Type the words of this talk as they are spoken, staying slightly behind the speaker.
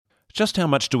Just how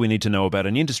much do we need to know about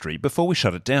an industry before we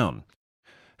shut it down?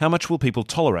 How much will people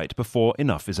tolerate before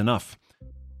enough is enough?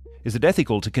 Is it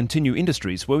ethical to continue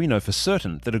industries where we know for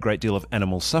certain that a great deal of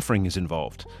animal suffering is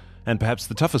involved? And perhaps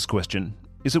the toughest question,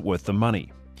 is it worth the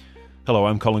money? Hello,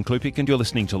 I'm Colin Klupik and you're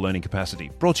listening to Learning Capacity,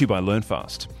 brought to you by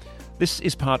LearnFast. This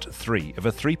is part 3 of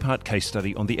a 3-part case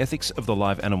study on the ethics of the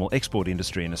live animal export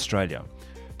industry in Australia.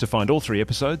 To find all 3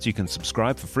 episodes, you can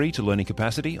subscribe for free to Learning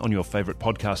Capacity on your favourite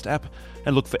podcast app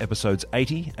and look for episodes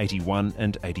 80, 81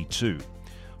 and 82.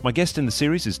 My guest in the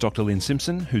series is Dr. Lynn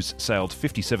Simpson, who's sailed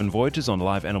 57 voyages on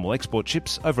live animal export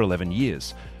ships over 11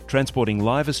 years, transporting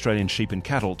live Australian sheep and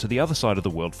cattle to the other side of the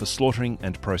world for slaughtering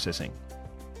and processing.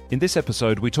 In this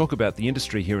episode, we talk about the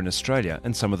industry here in Australia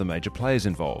and some of the major players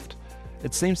involved.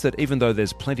 It seems that even though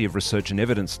there's plenty of research and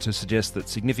evidence to suggest that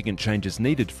significant change is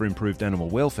needed for improved animal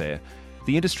welfare,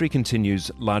 the industry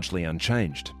continues largely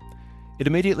unchanged. It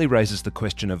immediately raises the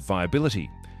question of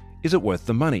viability. Is it worth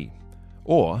the money?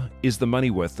 Or is the money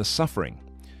worth the suffering?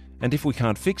 And if we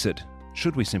can't fix it,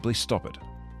 should we simply stop it?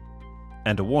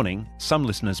 And a warning, some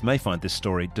listeners may find this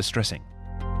story distressing.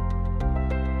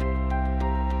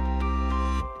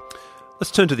 Let's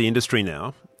turn to the industry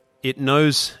now. It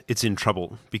knows it's in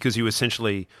trouble because you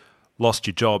essentially lost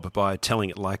your job by telling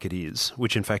it like it is,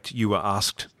 which in fact you were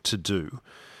asked to do.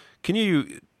 Can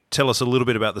you tell us a little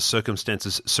bit about the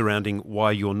circumstances surrounding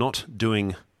why you're not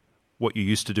doing what you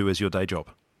used to do as your day job?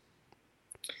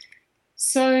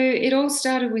 So it all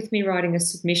started with me writing a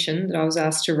submission that I was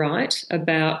asked to write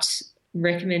about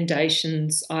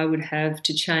recommendations I would have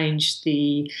to change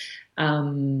the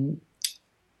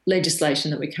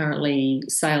legislation that we currently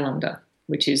sail under,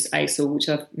 which is ACIL, which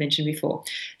I've mentioned before.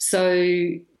 So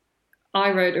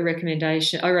I wrote a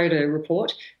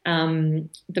report.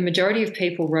 The majority of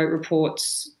people wrote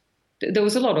reports. There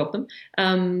was a lot of them.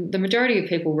 The majority of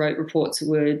people wrote reports that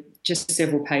were just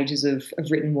several pages of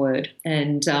written word,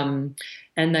 and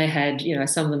they had,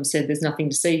 some of them said there's nothing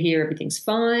to see here, everything's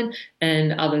fine,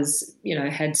 and others,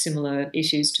 had similar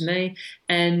issues to me.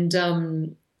 And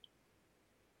the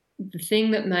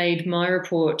thing that made my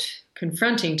report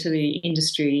confronting to the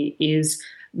industry is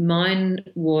mine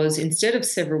was, instead of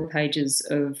several pages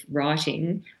of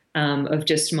writing of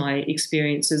just my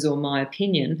experiences or my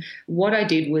opinion, what I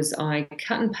did was I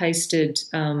cut and pasted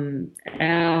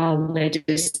our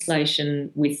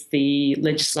legislation with the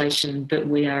legislation that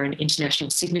we are an international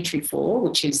signatory for,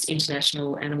 which is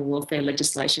International Animal Welfare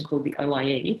Legislation, called the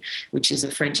OIE, which is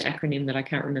a French acronym that I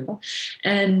can't remember.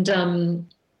 And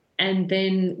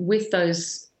then with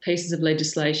those pieces of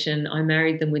legislation, I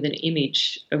married them with an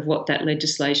image of what that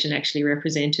legislation actually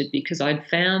represented, because I'd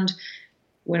found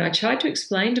when I tried to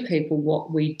explain to people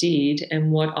what we did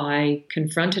and what I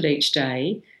confronted each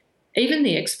day, even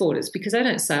the exporters, because they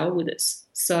don't sail with us.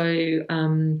 So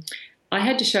I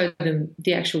had to show them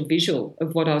the actual visual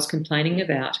of what I was complaining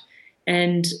about.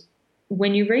 And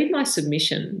when you read my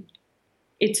submission,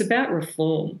 it's about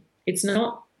reform. It's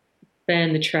not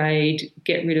ban the trade,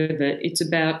 get rid of it. It's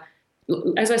about,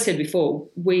 as I said before,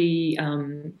 we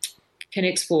can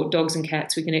export dogs and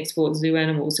cats, we can export zoo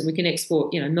animals, and we can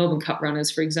export, Melbourne Cup runners,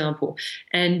 for example,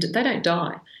 and they don't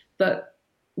die. But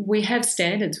we have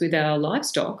standards with our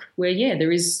livestock where,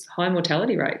 there is high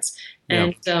mortality rates.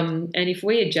 Yeah. And if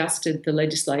we adjusted the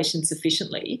legislation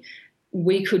sufficiently,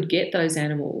 we could get those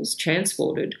animals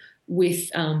transported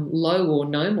with low or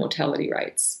no mortality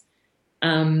rates.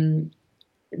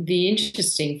 The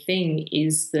interesting thing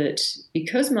is that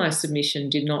because my submission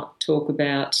did not talk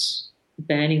about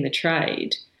banning the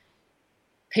trade,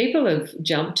 people have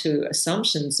jumped to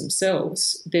assumptions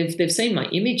themselves. They've seen my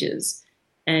images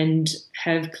and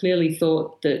have clearly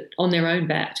thought that on their own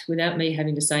bat, without me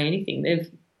having to say anything,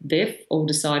 they've all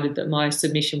decided that my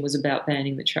submission was about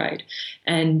banning the trade.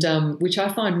 And which I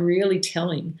find really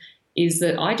telling is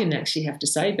that I didn't actually have to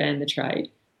say ban the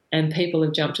trade, and people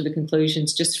have jumped to the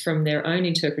conclusions just from their own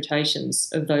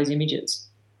interpretations of those images.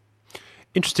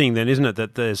 Interesting then, isn't it,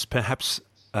 that there's perhaps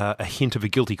a hint of a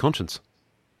guilty conscience?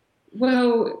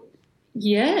 Well,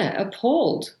 yeah,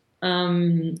 appalled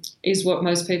is what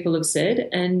most people have said.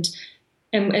 And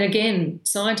again,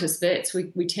 scientists, vets,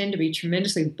 we tend to be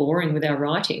tremendously boring with our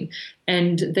writing.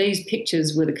 And these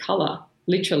pictures were the colour,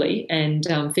 literally and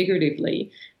figuratively,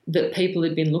 that people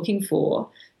had been looking for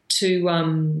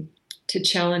to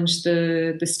challenge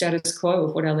the status quo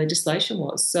of what our legislation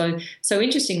was. So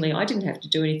interestingly, I didn't have to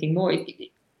do anything more.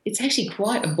 It's actually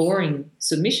quite a boring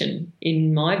submission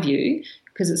in my view,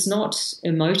 because it's not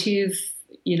emotive.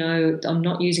 I'm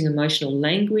not using emotional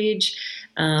language.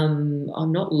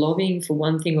 I'm not lobbying for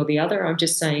one thing or the other. I'm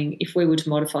just saying if we were to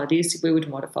modify this, if we were to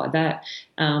modify that,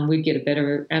 we'd get a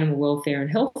better animal welfare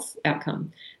and health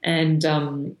outcome. And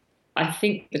I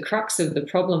think the crux of the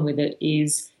problem with it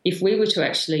is if we were to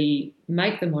actually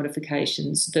make the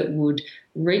modifications that would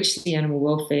reach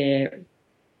the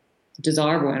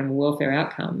desirable animal welfare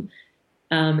outcome,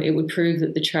 it would prove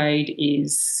that the trade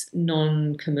is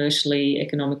non-commercially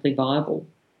economically viable.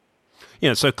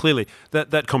 Yeah, so clearly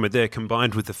that comment there,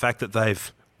 combined with the fact that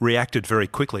they've reacted very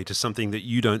quickly to something that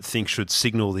you don't think should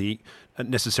signal the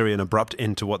necessary and abrupt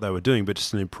end to what they were doing, but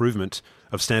just an improvement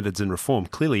of standards and reform,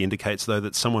 clearly indicates, though,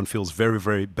 that someone feels very,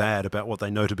 very bad about what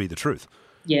they know to be the truth.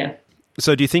 Yeah.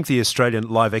 So do you think the Australian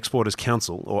Live Exporters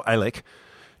Council, or ALEC,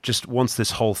 just wants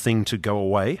this whole thing to go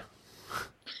away?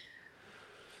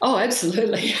 Oh,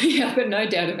 absolutely. Yeah, I've got no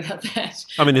doubt about that.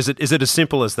 I mean, is it as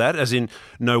simple as that? As in,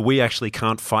 no, we actually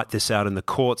can't fight this out in the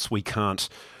courts. We can't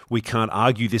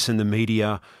argue this in the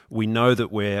media. We know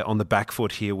that we're on the back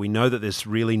foot here. We know that there's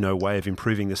really no way of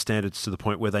improving the standards to the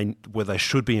point where they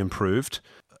should be improved.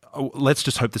 Let's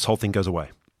just hope this whole thing goes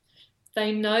away.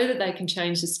 They know that they can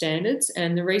change the standards,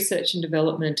 and the research and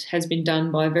development has been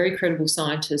done by very credible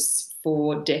scientists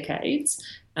for decades,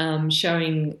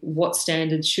 showing what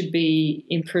standards should be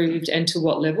improved and to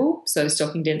what level. So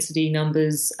stocking density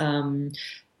numbers,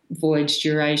 voyage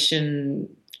duration,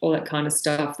 all that kind of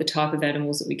stuff, the type of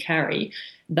animals that we carry.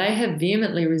 They have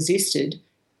vehemently resisted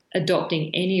adopting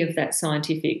any of that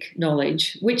scientific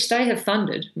knowledge, which they have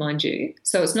funded, mind you.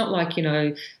 So it's not like,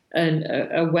 a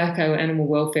wacko animal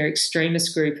welfare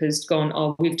extremist group has gone,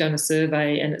 oh, we've done a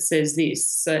survey and it says this.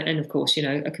 So, and of course,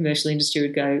 a commercial industry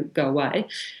would go away.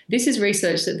 This is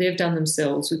research that they've done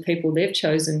themselves with people they've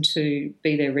chosen to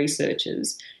be their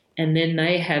researchers, and then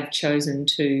they have chosen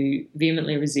to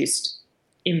vehemently resist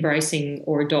embracing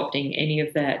or adopting any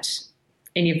of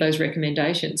those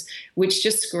recommendations, which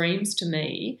just screams to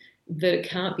me that it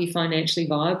can't be financially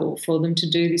viable for them to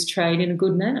do this trade in a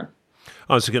good manner.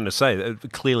 I was going to say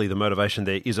that clearly the motivation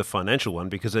there is a financial one,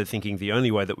 because they're thinking the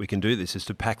only way that we can do this is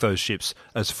to pack those ships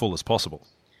as full as possible.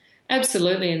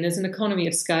 Absolutely, and there's an economy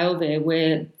of scale there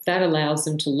where that allows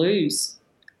them to lose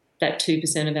that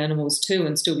 2% of animals too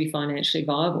and still be financially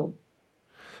viable.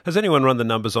 Has anyone run the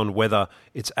numbers on whether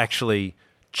it's actually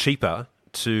cheaper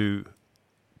to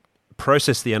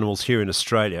process the animals here in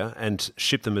Australia and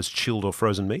ship them as chilled or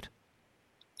frozen meat?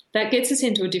 That gets us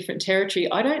into a different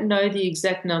territory. I don't know the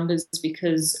exact numbers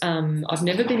because I've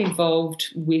never been involved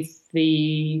with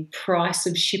the price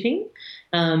of shipping.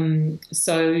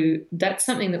 So that's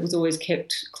something that was always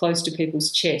kept close to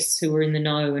people's chests who were in the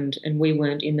know, and we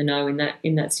weren't in the know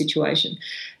in that situation.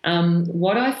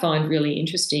 What I find really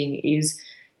interesting is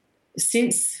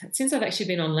since I've actually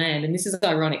been on land, and this is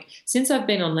ironic, since I've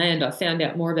been on land, I've found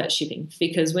out more about shipping,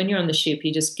 because when you're on the ship,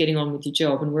 you're just getting on with your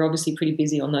job, and we're obviously pretty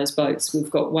busy on those boats. We've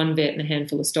got one vet and a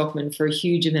handful of stockmen for a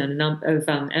huge amount of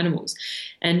animals.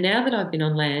 And now that I've been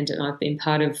on land and I've been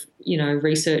part of,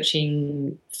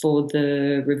 researching for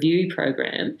the review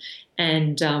program,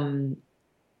 and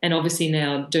obviously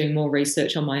now doing more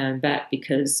research on my own bat,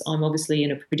 because I'm obviously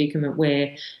in a predicament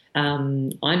where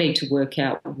I need to work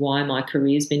out why my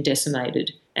career's been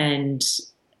decimated, and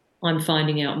I'm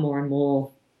finding out more and more.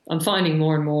 I'm finding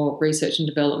more and more research and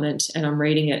development, and I'm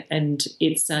reading it, and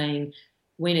it's saying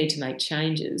we need to make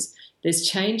changes. There's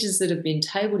changes that have been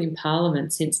tabled in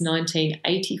Parliament since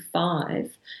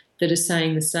 1985 that are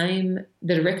saying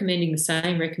that are recommending the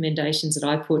same recommendations that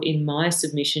I put in my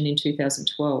submission in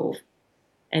 2012,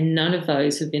 and none of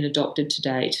those have been adopted to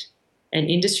date. And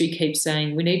industry keeps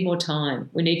saying, we need more time.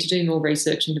 We need to do more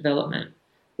research and development.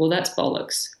 Well, that's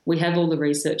bollocks. We have all the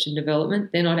research and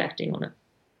development. They're not acting on it.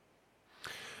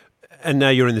 And now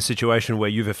you're in the situation where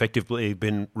you've effectively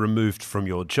been removed from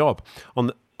your job. On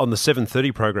the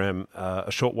 7:30 program a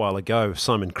short while ago,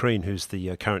 Simon Crean, who's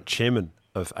the current chairman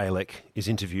of ALEC, is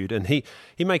interviewed, and he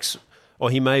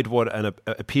made what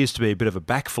appears to be a bit of a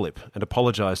backflip and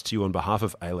apologised to you on behalf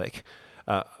of ALEC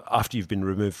after you've been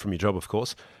removed from your job, of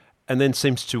course, and then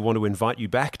seems to want to invite you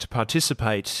back to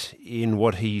participate in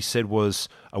what he said was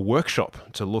a workshop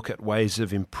to look at ways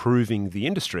of improving the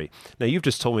industry. Now, you've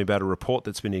just told me about a report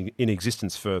that's been in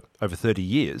existence for over 30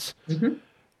 years. Mm-hmm.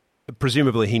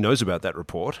 Presumably he knows about that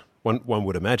report, one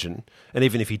would imagine, and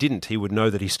even if he didn't, he would know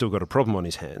that he's still got a problem on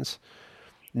his hands.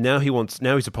 Now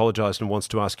he's apologised and wants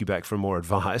to ask you back for more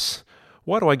advice.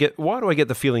 Why do I get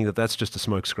the feeling that that's just a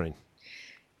smokescreen?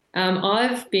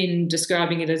 I've been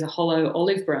describing it as a hollow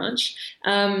olive branch.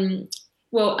 Why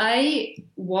would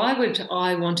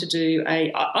I want to do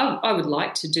I would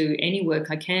like to do any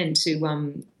work I can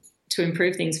to to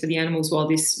improve things for the animals while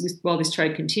this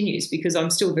trade continues, because I'm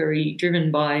still very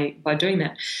driven by doing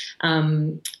that.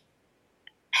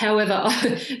 However,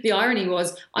 the irony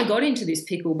was I got into this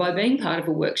pickle by being part of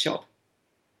a workshop.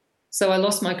 So I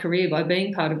lost my career by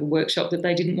being part of a workshop that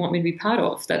they didn't want me to be part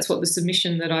of. That's what the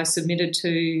submission that I submitted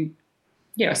to.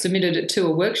 I submitted it to a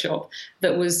workshop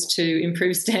that was to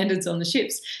improve standards on the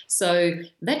ships. So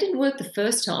that didn't work the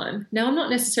first time. Now, I'm not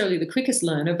necessarily the quickest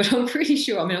learner, but I'm pretty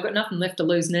sure, I've got nothing left to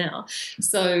lose now.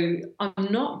 So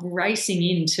I'm not racing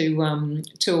into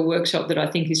to a workshop that I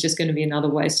think is just going to be another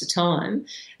waste of time.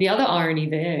 The other irony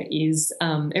there is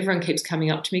everyone keeps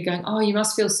coming up to me going, oh, you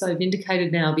must feel so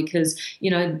vindicated now because,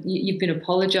 you've been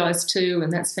apologised to,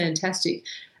 and that's fantastic.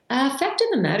 Fact of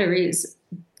the matter is,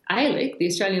 ALEC, the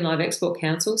Australian Live Export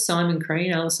Council, Simon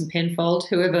Crean, Alison Penfold,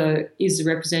 whoever is the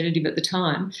representative at the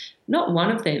time, not one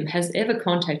of them has ever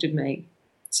contacted me.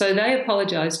 So they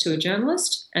apologised to a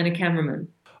journalist and a cameraman.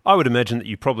 I would imagine that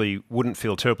you probably wouldn't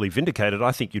feel terribly vindicated.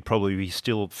 I think you'd probably be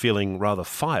still feeling rather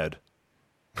fired,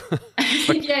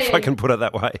 if I can put it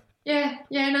that way. Yeah,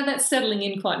 no, that's settling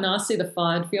in quite nicely, the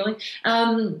fired feeling.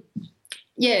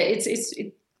 It's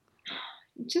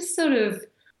just sort of...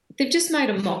 They've just made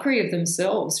a mockery of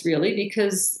themselves, really,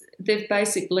 because they've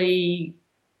basically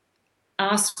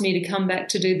asked me to come back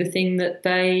to do the thing that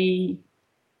they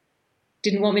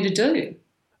didn't want me to do.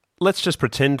 Let's just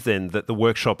pretend then that the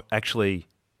workshop actually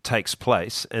takes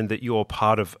place and that you're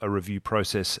part of a review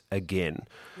process again.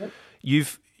 Yep.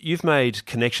 You've made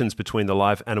connections between the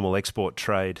live animal export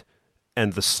trade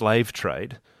and the slave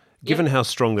trade. Given how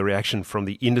strong the reaction from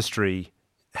the industry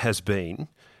has been,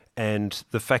 and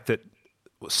the fact that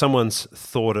someone's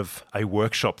thought of a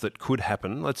workshop that could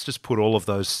happen, let's just put all of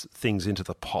those things into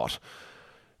the pot.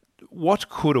 What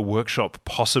could a workshop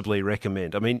possibly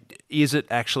recommend? I mean, is it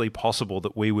actually possible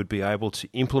that we would be able to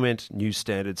implement new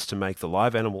standards to make the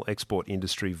live animal export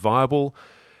industry viable,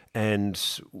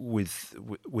 and with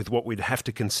what we'd have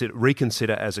to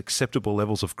reconsider as acceptable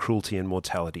levels of cruelty and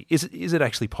mortality? Is it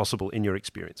actually possible in your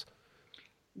experience?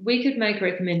 We could make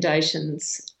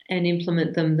recommendations and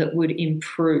implement them that would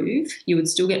improve. You would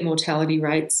still get mortality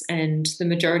rates, and the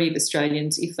majority of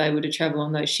Australians, if they were to travel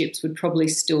on those ships, would probably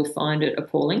still find it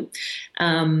appalling.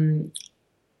 I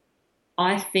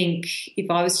think if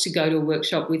I was to go to a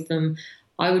workshop with them,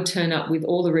 I would turn up with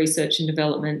all the research and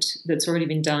development that's already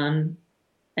been done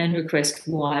and request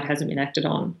why it hasn't been acted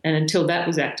on. And until that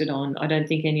was acted on, I don't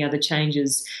think any other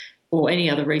changes or any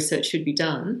other research should be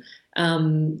done.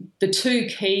 The two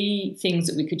key things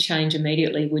that we could change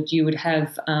immediately you would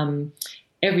have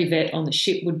every vet on the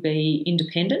ship would be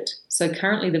independent. So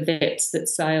currently the vets that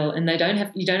sail, and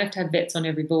you don't have to have vets on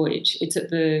every voyage. It's at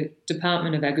the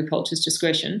Department of Agriculture's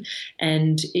discretion,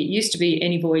 and it used to be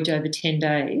any voyage over 10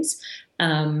 days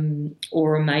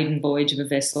or a maiden voyage of a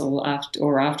vessel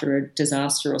after a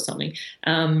disaster or something.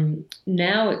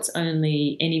 Now it's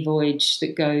only any voyage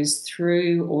that goes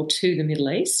through or to the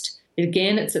Middle East.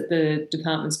 Again, it's at the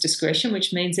department's discretion,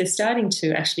 which means they're starting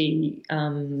to actually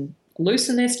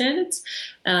loosen their standards.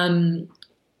 The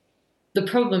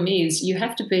problem is you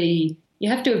have to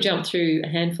have jumped through a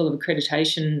handful of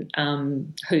accreditation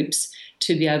hoops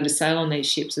to be able to sail on these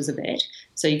ships as a vet.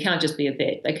 So you can't just be a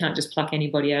vet. They can't just pluck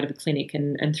anybody out of a clinic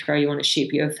and throw you on a ship.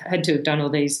 You've had to have done all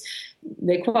these.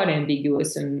 They're quite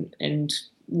ambiguous and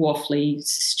waffly,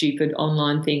 stupid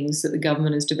online things that the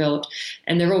government has developed,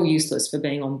 and they're all useless for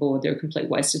being on board. They're a complete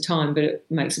waste of time, but it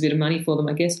makes a bit of money for them,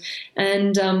 I guess,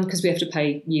 and because we have to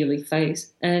pay yearly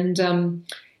fees. And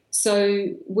so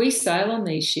we sail on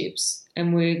these ships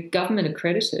and we're government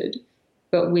accredited,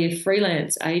 but we're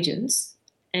freelance agents,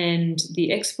 and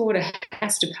the exporter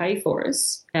has to pay for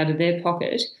us out of their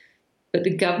pocket, but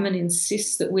the government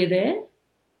insists that we're there.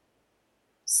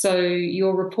 So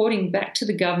you're reporting back to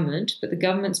the government, but the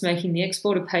government's making the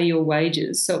exporter pay your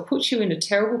wages. So it puts you in a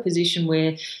terrible position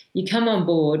where you come on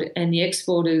board and the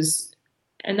exporters,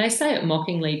 and they say it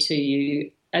mockingly to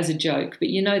you as a joke, but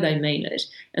you know they mean it.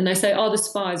 And they say, oh, the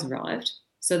spy's arrived.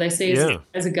 So they see us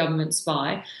as a government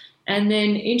spy. And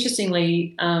then,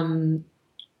 interestingly,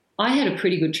 I had a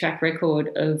pretty good track record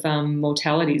of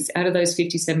mortalities. Out of those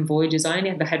 57 voyages, I only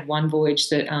ever had one voyage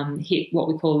that hit what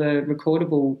we call the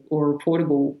recordable or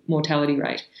reportable mortality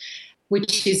rate,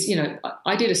 which is,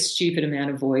 I did a stupid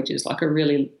amount of voyages, like a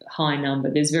really high number.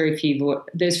 There's very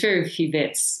few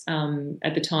vets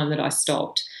at the time that I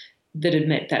stopped that had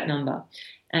met that number.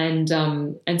 And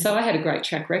so I had a great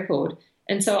track record.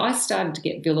 And so I started to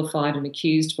get vilified and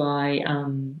accused by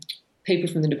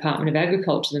people from the Department of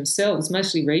Agriculture themselves,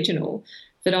 mostly regional,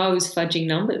 that I was fudging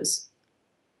numbers.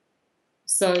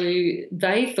 So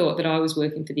they thought that I was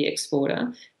working for the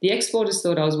exporter. The exporters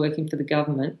thought I was working for the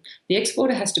government. The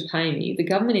exporter has to pay me. The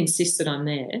government insists that I'm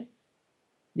there.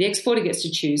 The exporter gets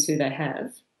to choose who they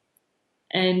have.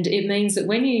 And it means that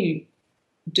when you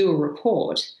do a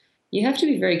report, you have to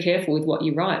be very careful with what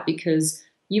you write, because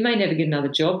you may never get another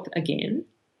job again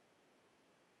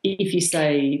if you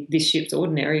say this ship's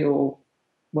ordinary or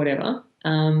whatever,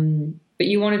 but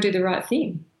you want to do the right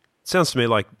thing. Sounds to me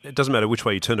like it doesn't matter which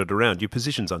way you turn it around, your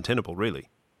position's untenable, really.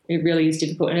 It really is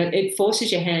difficult, and it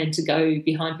forces your hand to go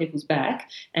behind people's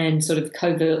back and sort of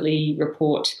covertly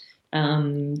report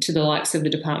to the likes of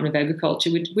the Department of Agriculture,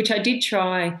 which I did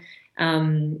try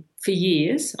for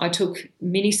years. I took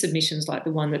mini submissions like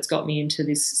the one that's got me into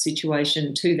this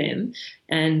situation to them,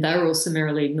 and they were all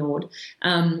summarily ignored.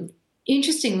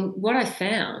 Interesting, what I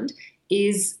found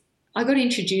is I got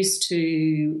introduced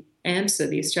to AMSA,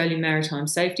 the Australian Maritime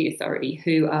Safety Authority,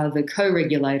 who are the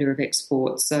co-regulator of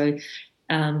exports. So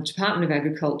Department of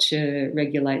Agriculture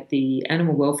regulate the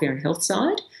animal welfare and health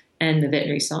side and the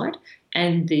veterinary side,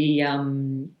 and the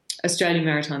Australian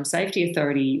Maritime Safety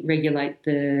Authority regulate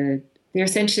they're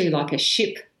essentially like a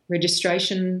ship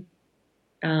registration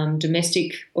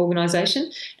domestic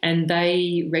organisation, and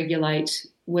they regulate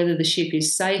whether the ship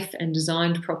is safe and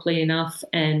designed properly enough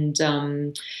and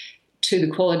to the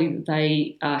quality that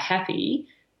they are happy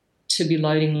to be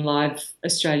loading live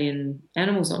Australian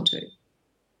animals onto.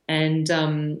 And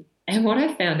what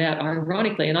I found out,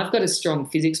 ironically, and I've got a strong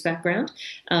physics background,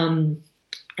 and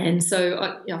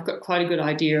so I've got quite a good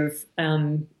idea of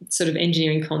sort of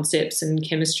engineering concepts and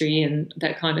chemistry and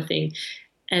that kind of thing.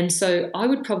 And so I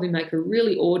would probably make a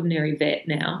really ordinary vet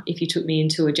now if you took me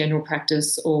into a general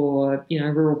practice or,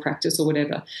 rural practice or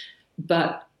whatever.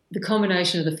 But the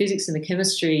combination of the physics and the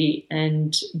chemistry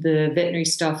and the veterinary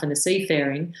stuff and the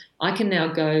seafaring, I can now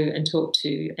go and talk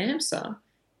to AMSA.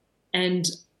 And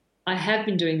I have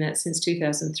been doing that since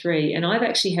 2003. And I've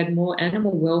actually had more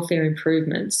animal welfare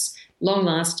improvements,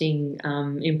 long-lasting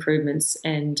improvements,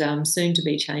 and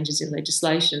soon-to-be changes in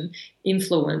legislation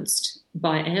influenced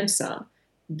by AMSA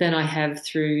than I have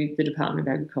through the Department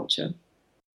of Agriculture.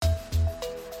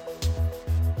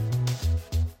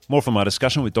 More from my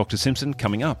discussion with Dr. Simpson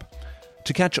coming up.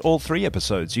 To catch all 3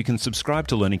 episodes, you can subscribe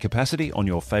to Learning Capacity on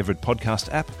your favourite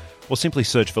podcast app or simply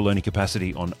search for Learning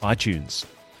Capacity on iTunes.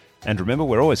 And remember,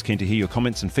 we're always keen to hear your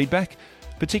comments and feedback,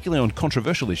 particularly on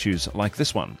controversial issues like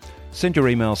this one. Send your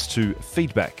emails to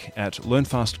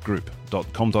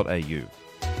feedback@learnfastgroup.com.au.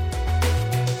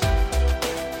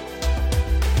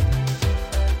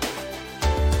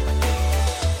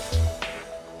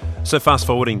 So fast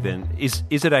forwarding then, is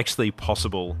it actually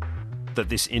possible that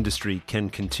this industry can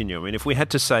continue? I mean, if we had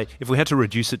to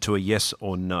reduce it to a yes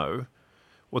or no,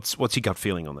 what's your gut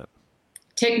feeling on that?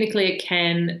 Technically it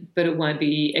can, but it won't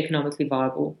be economically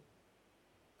viable.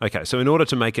 Okay, so in order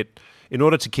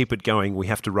to keep it going, we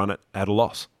have to run it at a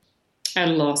loss. At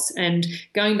a loss. And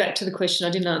going back to the question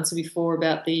I didn't answer before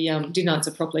about didn't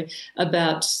answer properly,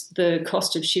 about the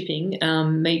cost of shipping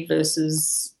meat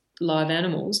versus live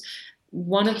animals.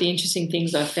 One of the interesting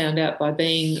things I found out by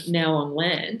being now on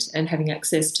land and having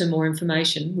access to more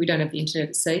information, we don't have the internet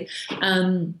at sea,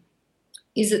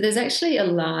 is that there's actually a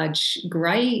large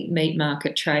grey meat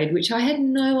market trade, which I had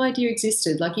no idea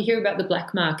existed. Like you hear about the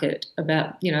black market,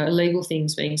 about, illegal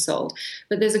things being sold,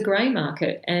 but there's a grey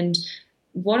market. And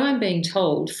what I'm being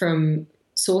told from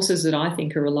sources that I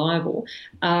think are reliable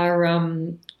are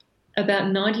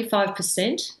about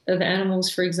 95% of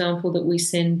animals, for example, that we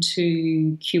send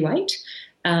to Kuwait,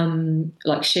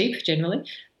 like sheep generally,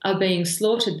 are being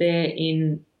slaughtered there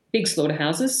in big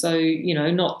slaughterhouses. So,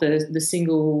 not the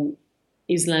single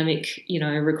Islamic,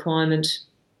 requirement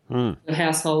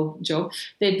household job.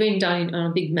 They're being done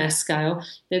on a big mass scale.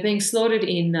 They're being slaughtered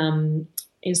in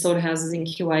slaughterhouses in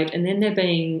Kuwait, and then they're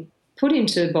being put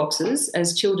into boxes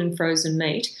as chilled and frozen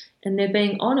meat, and they're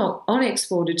being on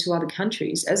exported to other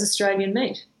countries as Australian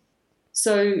meat.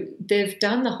 So they've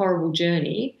done the horrible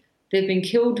journey. They've been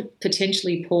killed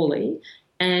potentially poorly,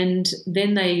 and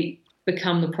then they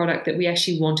become the product that we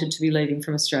actually wanted to be leaving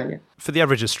from Australia. For the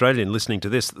average Australian listening to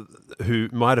this, who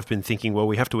might have been thinking, well,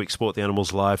 we have to export the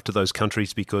animals live to those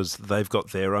countries because they've got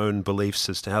their own beliefs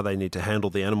as to how they need to handle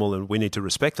the animal and we need to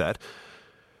respect that,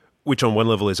 which on one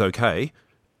level is okay,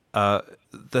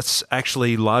 that's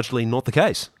actually largely not the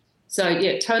case. So,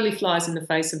 yeah, it totally flies in the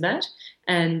face of that.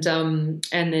 And I know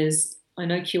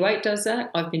Kuwait does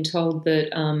that. I've been told that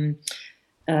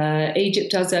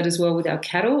Egypt does that as well with our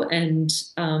cattle, and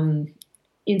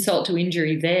insult to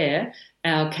injury there,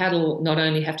 our cattle not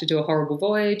only have to do a horrible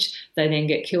voyage, they then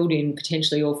get killed in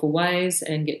potentially awful ways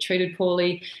and get treated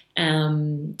poorly.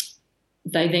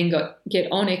 They then get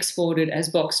on exported as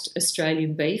boxed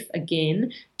Australian beef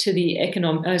again to the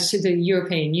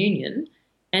European Union,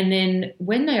 and then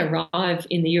when they arrive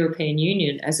in the European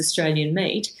Union as Australian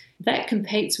meat, that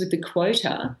competes with the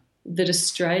quota that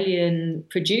Australian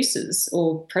producers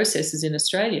or processors in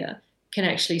Australia can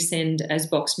actually send as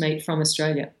boxed meat from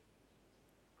Australia.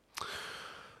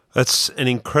 That's an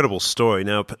incredible story.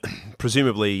 Now,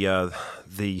 presumably,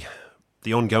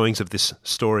 the ongoings of this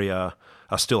story are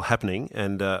still happening,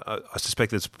 and I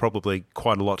suspect there's probably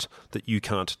quite a lot that you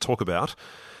can't talk about.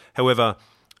 However,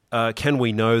 can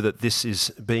we know that this is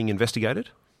being investigated?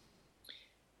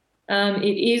 It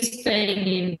is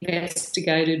being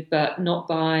investigated, but not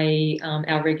by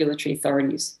our regulatory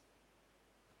authorities.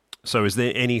 So is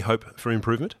there any hope for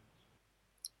improvement?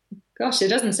 Gosh, there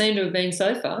doesn't seem to have been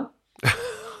so far.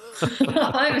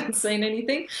 I haven't seen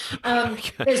anything.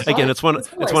 Again, it's one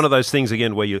of those things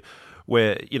again where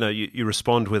you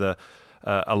respond with a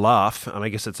laugh, and I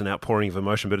guess it's an outpouring of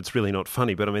emotion, but it's really not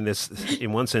funny. But I mean,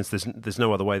 in one sense, there's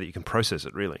no other way that you can process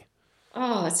it, really.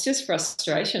 Oh, it's just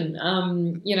frustration.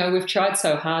 We've tried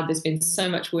so hard. There's been so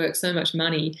much work, so much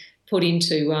money put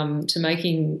into to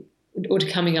making or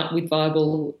to coming up with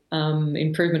viable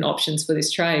improvement options for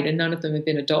this trade, and none of them have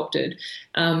been adopted.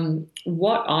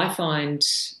 What I find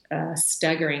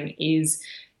staggering is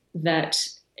that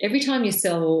every time you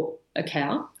sell a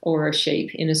cow or a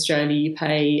sheep in Australia, you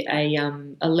pay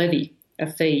a levy,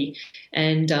 a fee,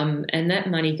 and that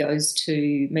money goes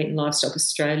to Meat and Livestock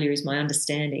Australia, is my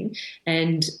understanding,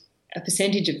 and a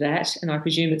percentage of that, and I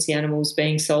presume it's the animals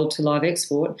being sold to live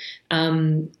export,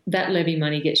 that levy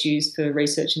money gets used for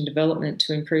research and development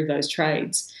to improve those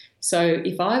trades. So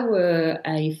if I were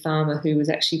a farmer who was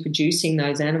actually producing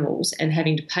those animals and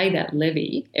having to pay that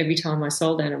levy every time I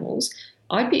sold animals,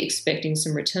 I'd be expecting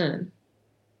some return.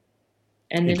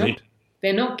 And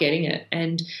they're not getting it.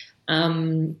 And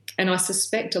I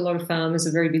suspect a lot of farmers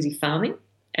are very busy farming.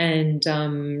 And,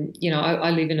 I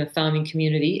live in a farming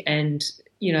community, and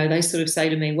they sort of say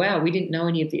to me, wow, we didn't know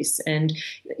any of this. And,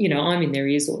 I'm in their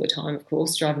ears all the time, of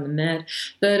course, driving them mad.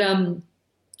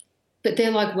 But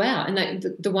they're like, wow.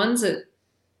 And the ones that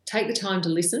take the time to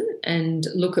listen and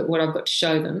look at what I've got to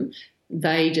show them,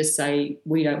 they just say,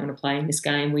 we don't want to play in this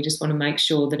game. We just want to make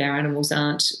sure that our animals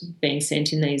aren't being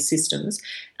sent in these systems.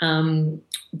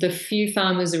 The few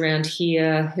farmers around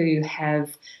here who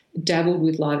have dabbled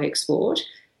with live export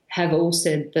have all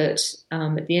said that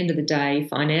at the end of the day,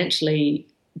 financially,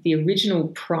 the original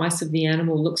price of the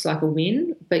animal looks like a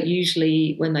win, but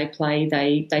usually when they play,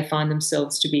 they find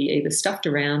themselves to be either stuffed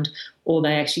around or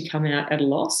they actually come out at a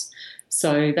loss.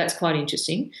 So that's quite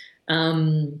interesting.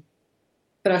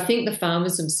 But I think the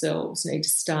farmers themselves need to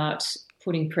start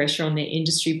putting pressure on their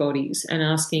industry bodies and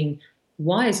asking,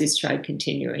 why is this trade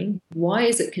continuing? Why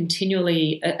is it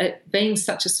continually, being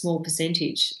such a small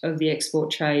percentage of the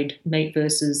export trade, meat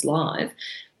versus live,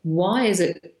 why is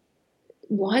it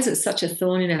such a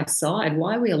thorn in our side?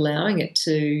 Why are we allowing it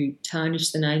to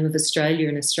tarnish the name of Australia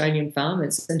and Australian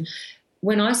farmers? And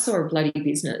when I saw a bloody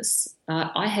business,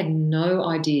 I had no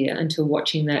idea until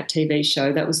watching that TV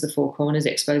show. That was the Four Corners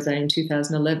expose in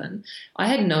 2011. I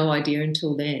had no idea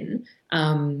until then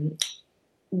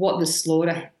what the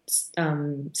slaughter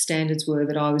standards were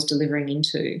that I was delivering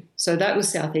into. So that was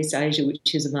Southeast Asia,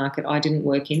 which is a market I didn't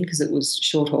work in because it was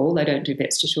short haul. They don't do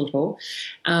vets to short haul.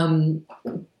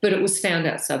 But it was found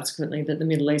out subsequently that the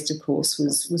Middle East, of course,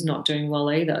 was not doing well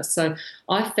either. So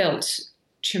I felt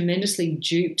tremendously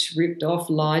duped, ripped off,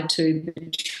 lied to,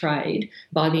 betrayed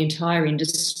by the entire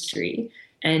industry,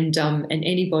 and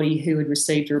anybody who had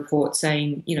received a report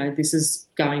saying, this is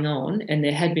going on, and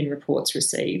there had been reports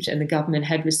received, and the government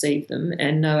had received them,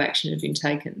 and no action had been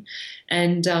taken,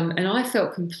 and I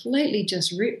felt completely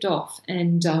just ripped off,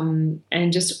 and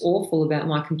just awful about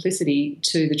my complicity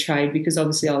to the trade, because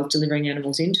obviously I was delivering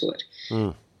animals into it.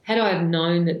 Had I have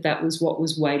known that that was what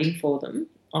was waiting for them,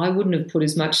 I wouldn't have put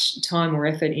as much time or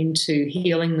effort into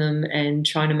healing them and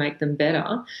trying to make them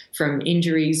better from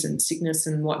injuries and sickness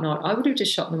and whatnot. I would have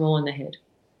just shot them all in the head.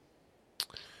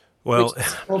 Well, which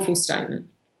is an awful statement.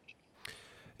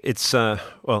 It's I'd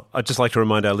just like to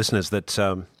remind our listeners that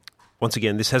once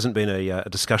again, this hasn't been a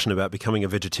discussion about becoming a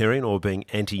vegetarian or being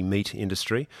anti-meat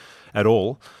industry at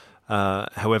all.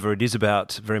 However, it is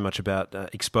very much about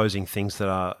exposing things that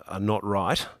are not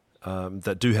right.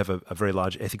 That do have a very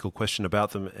large ethical question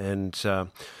about them, and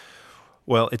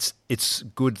it's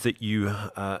good that you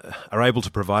are able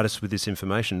to provide us with this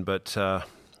information, but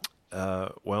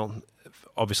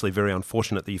obviously very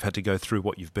unfortunate that you've had to go through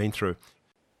what you've been through.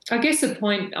 I guess the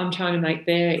point I'm trying to make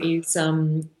there is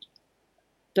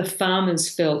the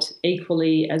farmers felt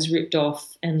equally as ripped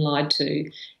off and lied to.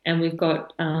 And we've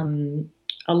got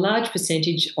a large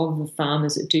percentage of the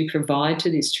farmers that do provide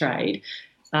to this trade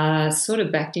are sort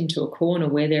of backed into a corner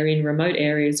where they're in remote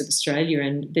areas of Australia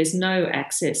and there's no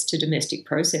access to domestic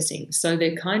processing. So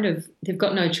they've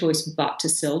got no choice but to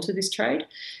sell to this trade.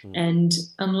 And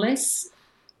unless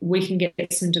we can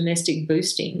get some domestic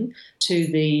boosting to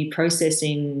the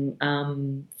processing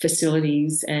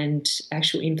facilities and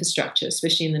actual infrastructure,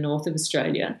 especially in the north of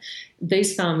Australia,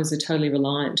 these farmers are totally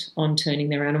reliant on turning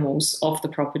their animals off the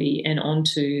property and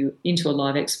into a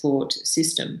live export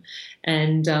system.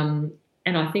 And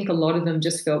I think a lot of them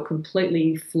just felt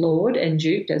completely flawed and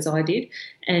duped, as I did.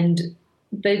 And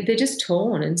they're just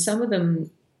torn. And some of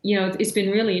them, it's been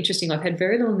really interesting. I've had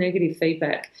very little negative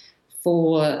feedback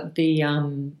for the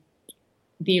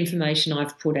information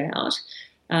I've put out.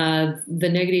 The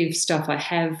negative stuff I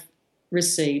have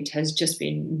received has just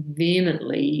been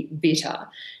vehemently bitter.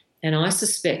 And I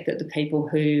suspect that the people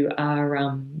who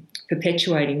are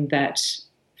perpetuating that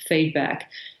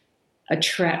feedback are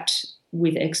trapped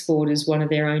with export as one of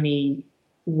their only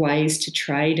ways to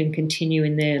trade and continue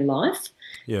in their life.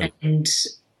 Yeah. And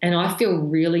I feel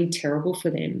really terrible for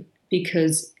them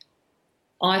because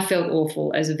I felt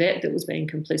awful as a vet that was being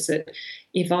complicit.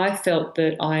 If I felt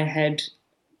that I had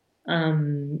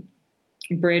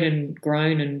bred and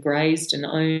grown and grazed and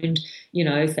owned,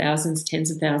 thousands,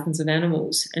 tens of thousands of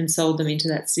animals and sold them into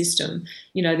that system,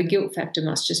 the guilt factor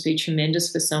must just be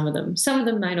tremendous for some of them. Some of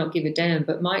them may not give a damn,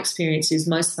 but my experience is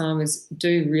most farmers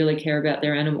do really care about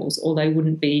their animals, or they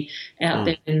wouldn't be out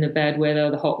there in the bad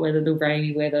weather, the hot weather, the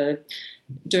rainy weather,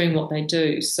 doing what they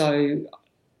do. So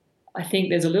I think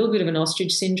there's a little bit of an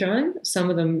ostrich syndrome. Some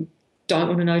of them don't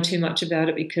want to know too much about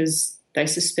it because they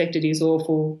suspect it is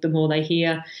awful the more they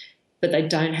hear, but they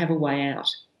don't have a way out.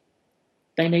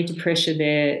 They need to pressure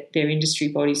their industry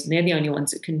bodies, and they're the only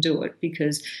ones that can do it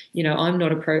because, I'm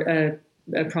not a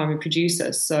primary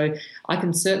producer, so I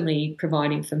can certainly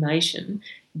provide information,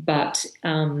 but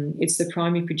it's the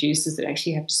primary producers that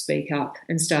actually have to speak up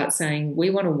and start saying, we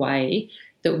want a way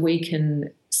that we can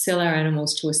sell our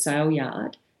animals to a sale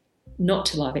yard, not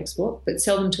to live export, but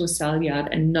sell them to a sale yard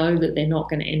and know that they're not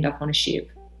going to end up on a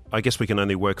ship. I guess we can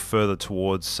only work further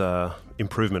towards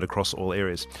improvement across all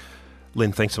areas.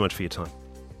 Lynn, thanks so much for your time.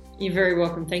 You're very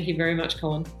welcome. Thank you very much,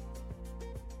 Colin.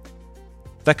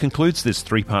 That concludes this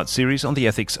 3-part series on the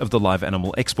ethics of the live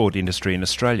animal export industry in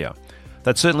Australia.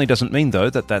 That certainly doesn't mean,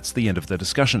 though, that that's the end of the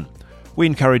discussion. We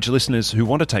encourage listeners who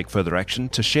want to take further action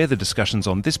to share the discussions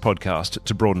on this podcast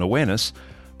to broaden awareness,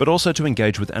 but also to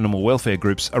engage with animal welfare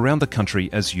groups around the country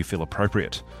as you feel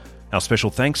appropriate. Our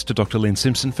special thanks to Dr. Lynn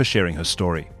Simpson for sharing her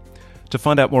story. To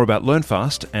find out more about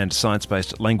LearnFast and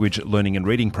science-based language learning and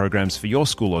reading programs for your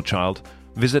school or child,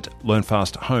 visit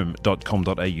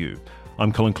learnfasthome.com.au.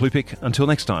 I'm Colin Klupik. Until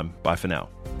next time, bye for now.